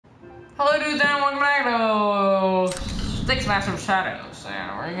Hello dudes and welcome back to Styx Master of Shadows,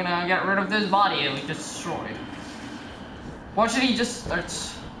 and we're gonna get rid of this body that we just destroyed. Watch it, he just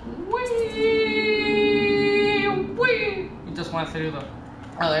starts he just went through the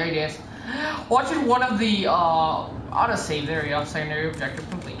there he is. Watch it, one of the autosave, there we go, secondary objective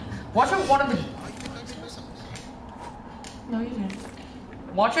complete. Watch it, one of the no you didn't.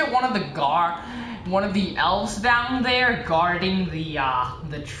 Watch it, one of the elves down there guarding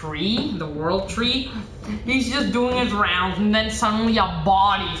the tree, the world tree. He's just doing his rounds, and then suddenly a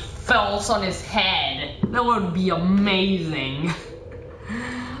body falls on his head. That would be amazing.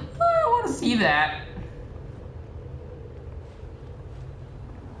 I want to see that.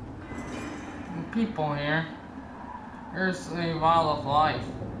 People here. Here's the vial of life,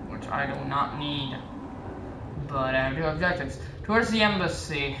 which I do not need. But I have two objectives. Towards the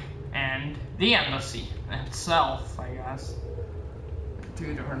embassy, and the embassy itself, I guess.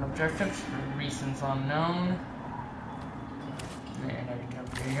 Two different objectives for reasons unknown. And I can come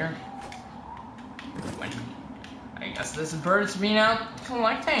through here. I guess this bird's been out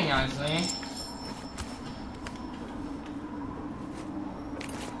collecting, I see.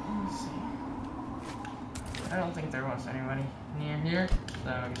 Let's see. I don't think there was anybody near here,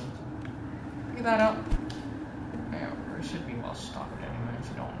 so pick that up. Yeah, we should be well stocked anyways,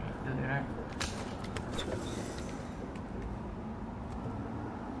 you don't need to do that.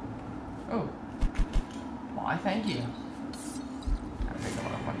 Oh. Why, thank you. I think I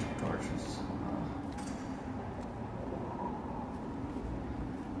want a bunch of torches.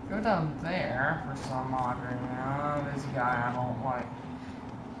 Go down there for some odd reason. This guy I don't like.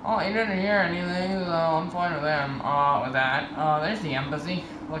 Oh, he didn't hear anything, so I'm fine with him. With that. There's the embassy.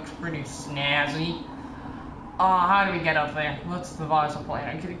 Looks pretty snazzy. How do we get up there? Let's devise a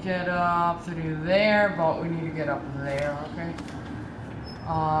plan. I could get up through there, but we need to get up there, okay?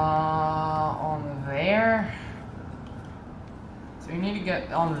 On there. So we need to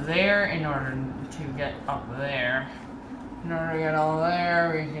get on there in order to get up there. In order to get on there,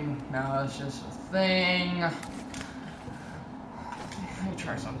 we can, no, it's just a thing. Let me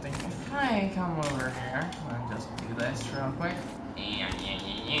try something. If I come over here, I'll just do this real quick. Yeah.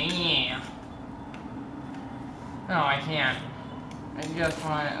 No, I can't. I just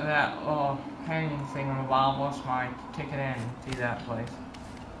want that little hanging thingamabob. What's my ticket in to that place?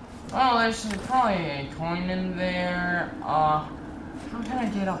 Oh, there's probably a coin in there. How can I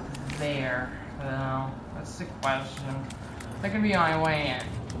get up there? Well, that's the question. That could be my way in.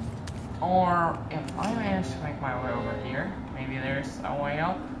 Or, if I manage to make my way over here, maybe there's a way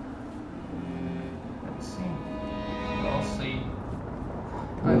up. Let's see. We'll see.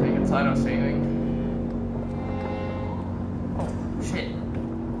 I think it's auto-saving. Shit.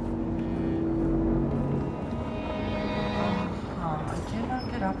 I cannot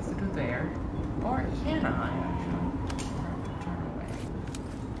get up through there. Or can I, actually? Turn away.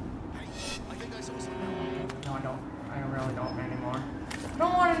 I think I saw something. No, I don't. I really don't anymore. I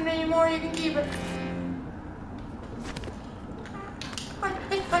don't want it anymore, you can keep it.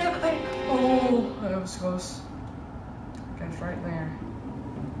 Oh, that was close. It's right there.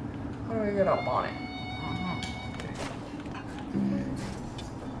 How do we get up on it?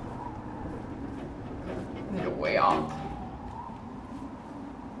 Need a way up.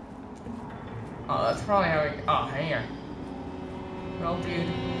 Oh, that's probably how we. Oh, here. Well, dude,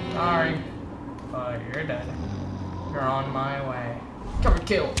 sorry, but you're dead. You're on my way. Come and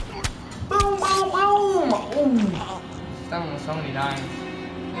kill. Boom, boom, boom. Ooh. Done with so many times.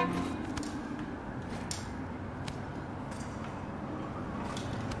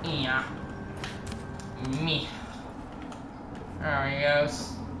 Yeah. Me. There he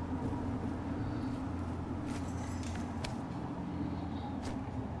goes.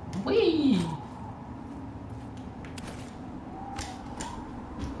 Whee!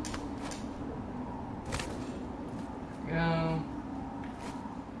 Go.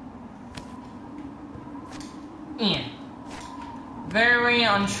 Yeah. Very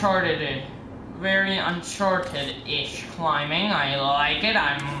uncharted-ish climbing. I like it.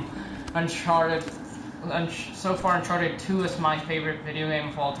 I'm Uncharted. So far, Uncharted 2 is my favorite video game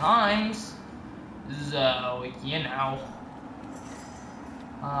of all times. So, you know.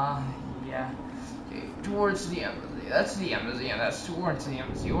 Yeah. Okay, towards the embassy. That's the embassy, and that's towards the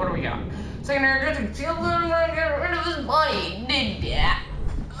embassy. What do we got? Secondary objective. See, I'm gonna get rid of this body. Did that.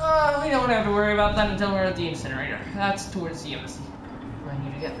 We don't have to worry about that until we're at the incinerator. That's towards the embassy. I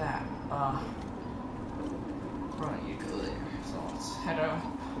need to get that. Right, you go there. So let's head out.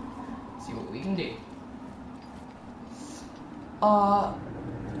 See what we can do. The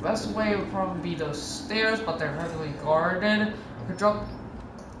best way would probably be those stairs, but they're heavily guarded. I could drop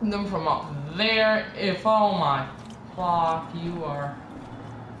them from up there. If oh my fuck, you are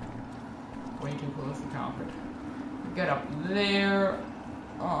way too close to comfort. Get up there.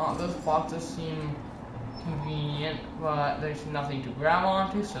 Those boxes seem convenient, but there's nothing to grab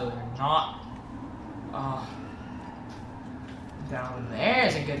onto, so they're not. Down there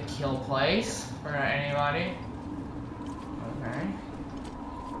is a good kill place for anybody. Okay.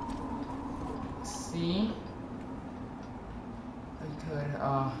 Let's see. We could,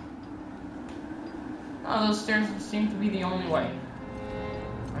 oh, those stairs seem to be the only way.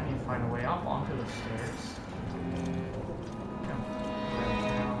 I need to find a way up onto the stairs.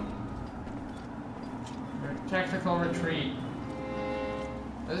 Tactical retreat.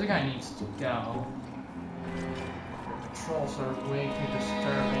 This guy needs to go. Patrols are way too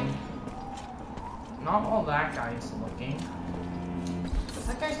disturbing. Not while that guy is looking.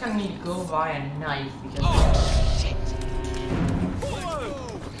 That guy's gonna need to go buy a knife because. Oh shit!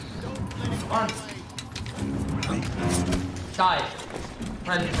 Come on. Die.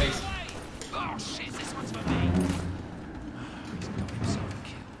 Right in your face. Oh shit! This one's for me.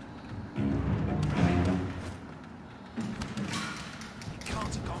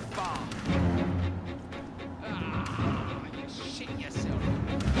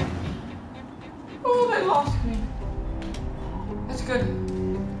 Lost me. That's good.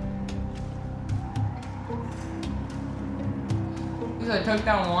 Because I took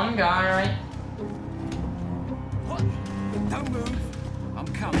down one guy, right? What? Don't move. I'm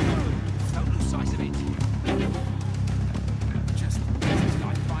coming. Don't lose sight of it. Just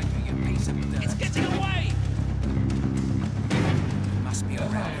like finding a piece of dirt. It's getting away. It must be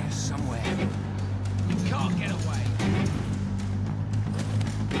around here somewhere. You can't get away.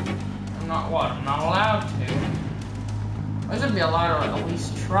 I'm not allowed to. I should be allowed to at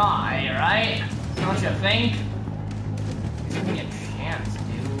least try, right? Don't you think? Give me a chance,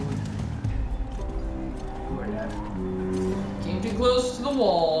 dude. We're dead. Came too close to the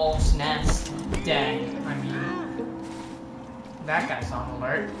wolf's nest. Dead. I mean, that guy's on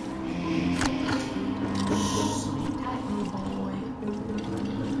alert. Sweet tiny boy.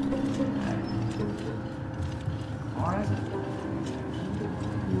 Or is it?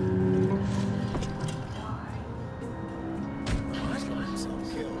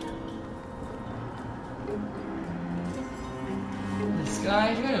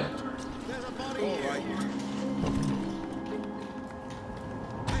 Guy too. There's a body here. Right here.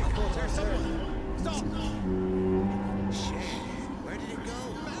 Hey, there's someone. Stop! Shit. Where did it go?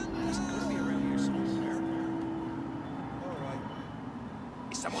 It's gonna be around here somewhere. All right.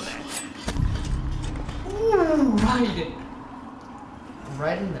 Is someone there? Ooh,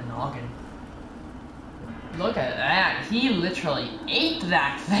 right in the noggin. Look at that. He literally ate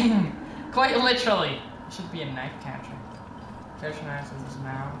that thing. Quite literally. It should be a knife catcher. Fish knives in his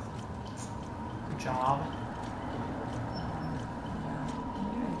mouth. Good job.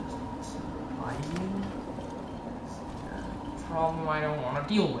 Problem I don't want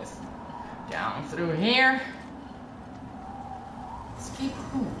to deal with. Down through here. Escape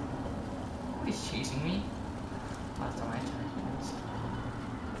who? Who is chasing me? Last time I turned.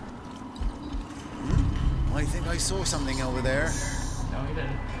 I think I saw something over there. No, you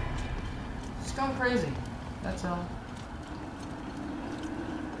didn't. Just going crazy. That's all.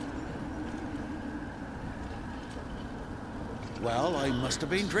 Well, I must have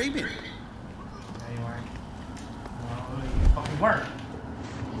been dreaming. No, you weren't. No, you fucking weren't.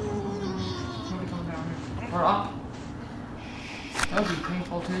 Somebody coming down here. Or up. That would be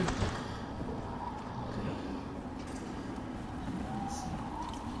painful too.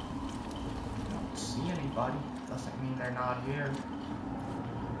 Don't see anybody. Doesn't mean they're not here.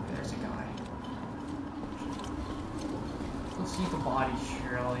 There's a guy. Let's see the body,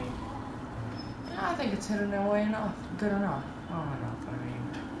 surely. Yeah, I think it's hidden away enough. Good enough. Oh, enough, I mean.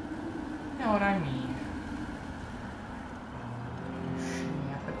 You know what I mean.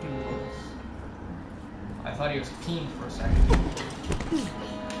 I thought he was keen for a second. Oh,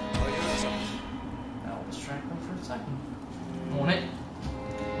 yeah, something. That'll distract him for a second. Won't it?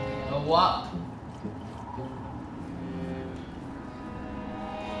 Go up.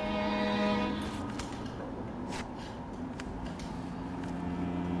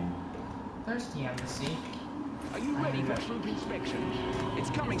 There's the embassy. Are you ready for troop inspection? It's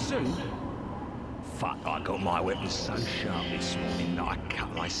coming soon. Fuck, I got my weapon so sharp this morning that I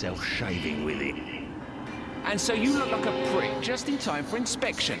cut myself shaving with it. And so you look like a prick just in time for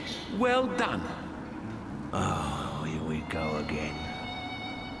inspection. Well done. Oh, here we go again.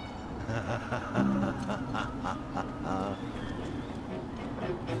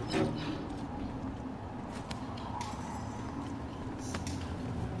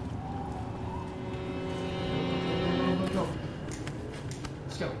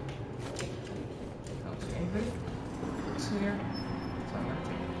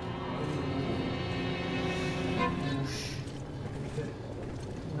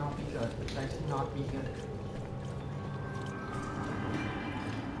 good. That cannot be good.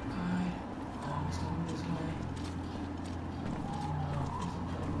 God. Oh, he's going this way.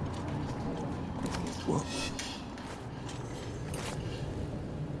 Whoa.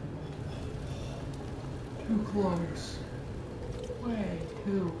 Too close. Way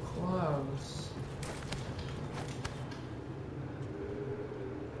too close.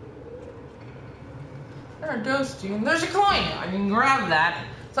 There it goes, dude. There's a coin! I can grab that.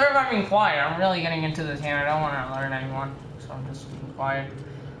 Sorry if I'm being quiet. I'm really getting into this hand. I don't want to learn anyone. So I'm just being quiet.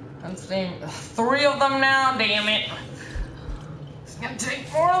 I'm seeing 3 of them now. Damn it. It's gonna take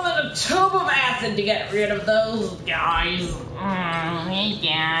more than a tube of acid to get rid of those guys. Hey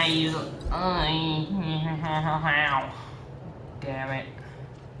guys. Damn it.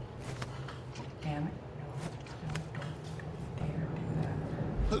 Damn it. Don't dare do that.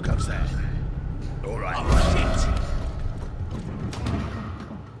 Who goes there? All right. Oh,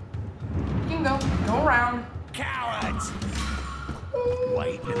 You can go. Go around. Cowards!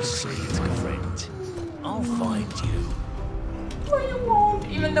 Wait and see, friend. I'll find you. No, you won't,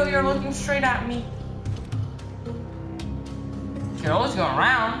 even though you're looking straight at me. You can always go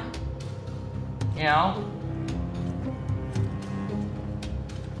around. You know?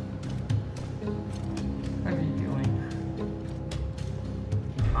 What are you doing?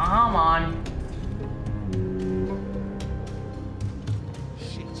 Come on.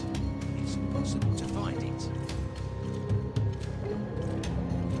 Shit. It's impossible to find it.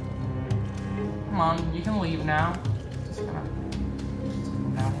 Come on, you can leave now. Just gonna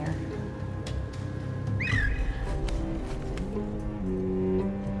come down here.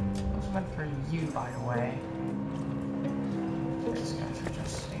 That was meant for you, by the way. These guys are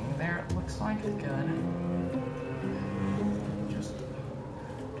just staying there. It looks like it's good. Just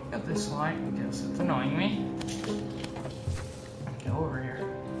take out this light because it's annoying me. Go over here.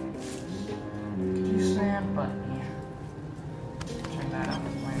 Could you stand, but yeah. Check that out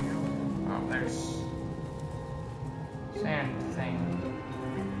with my new. Oh, there's sand thing.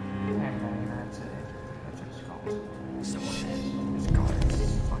 Sand thing, that's it. That's what it's called. Someone there. It's called.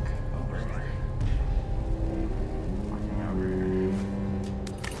 It's fuck over here. Fucking over here.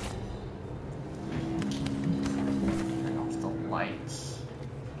 Turn off the lights.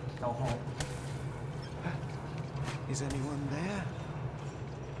 Go home. Is anyone there?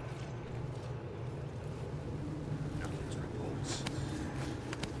 Nothing's reports.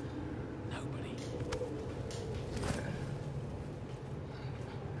 Nobody.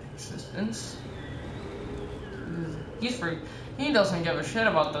 Existence. He's free. He doesn't give a shit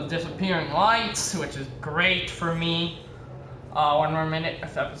about the disappearing lights, which is great for me. 1 more minute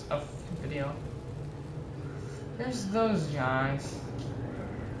of video. There's those guys.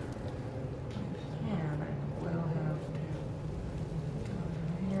 And I will have to go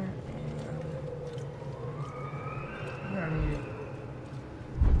here and where I need it.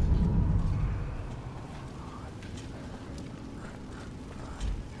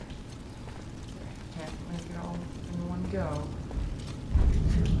 Can't make it all in one go.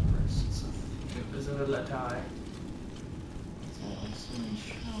 Bursts of invisibility. So let's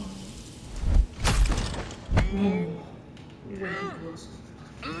show. Way too close.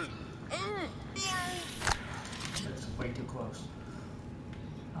 That's way too close.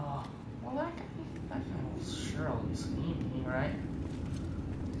 Oh, well that guy will surely see me, right?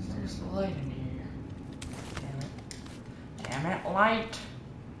 There's the light in here. Damn it. Damn it, light!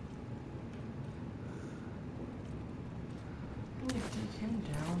 I'm gonna take him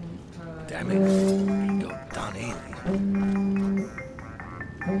down. Damn it. Got done in.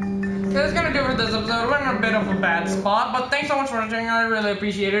 That's gonna do it for this episode. We're in a bit of a bad spot, but thanks so much for watching. I really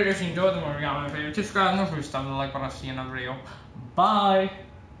appreciate it. If you enjoyed the movie, comment, favorite, subscribe, and don't forget to stop the like button. I'll see you in another video. Bye!